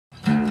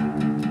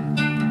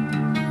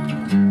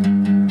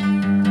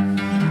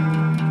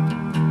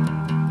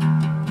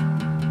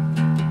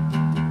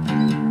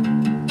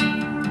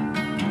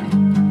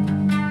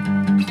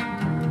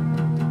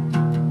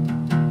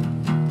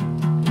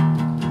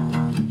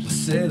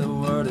Say the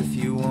word if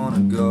you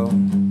wanna go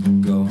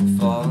and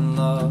fall in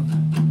love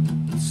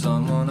with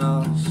someone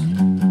else.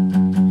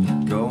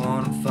 Go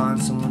on and find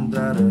someone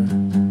better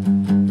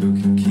who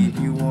can keep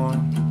you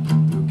warm,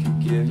 who can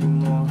give you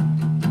more,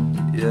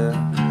 yeah.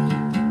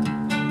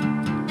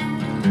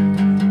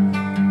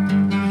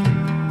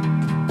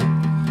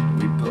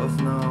 We both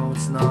know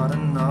it's not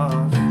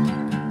enough.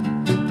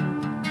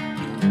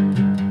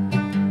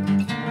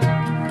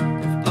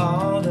 If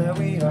all that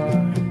we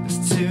are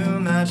is two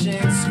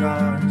matching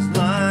scars,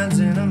 lines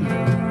in a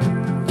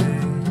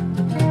movie,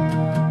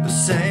 the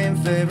same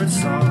favorite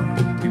song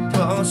we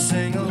both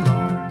sing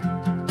along.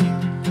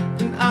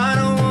 And I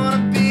don't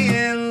wanna be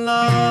in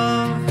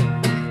love,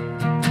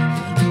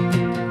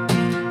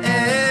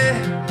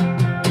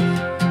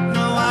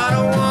 no, I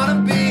don't wanna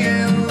be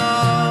in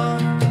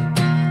love,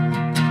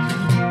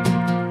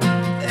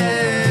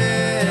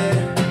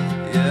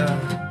 yeah.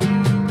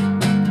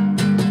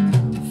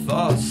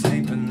 Fall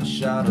asleep in the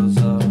shadows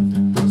of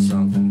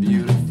something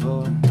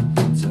beautiful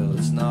till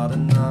it's not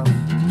enough.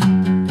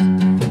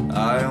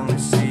 I only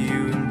see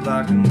you in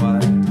black and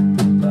white,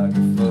 like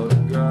a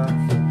photograph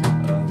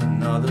of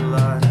another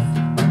life,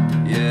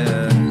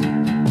 yeah.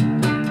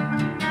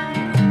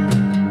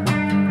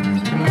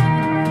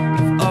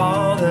 If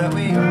all that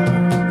we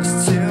are is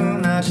two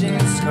matching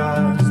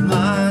scars,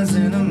 lines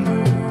in a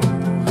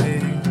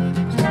movie,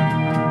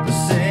 the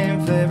same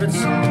favorite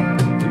song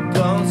we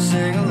both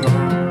sing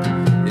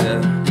along,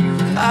 yeah.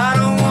 I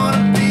don't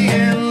wanna be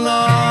in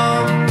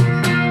love,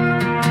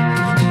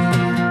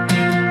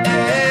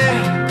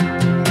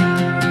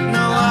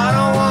 no, I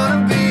don't wanna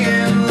be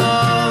in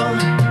love,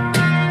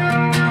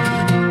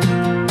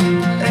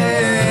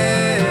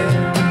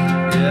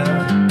 yeah.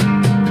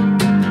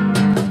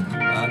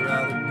 I'd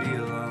rather be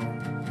alone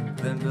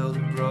than build a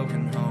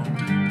broken home.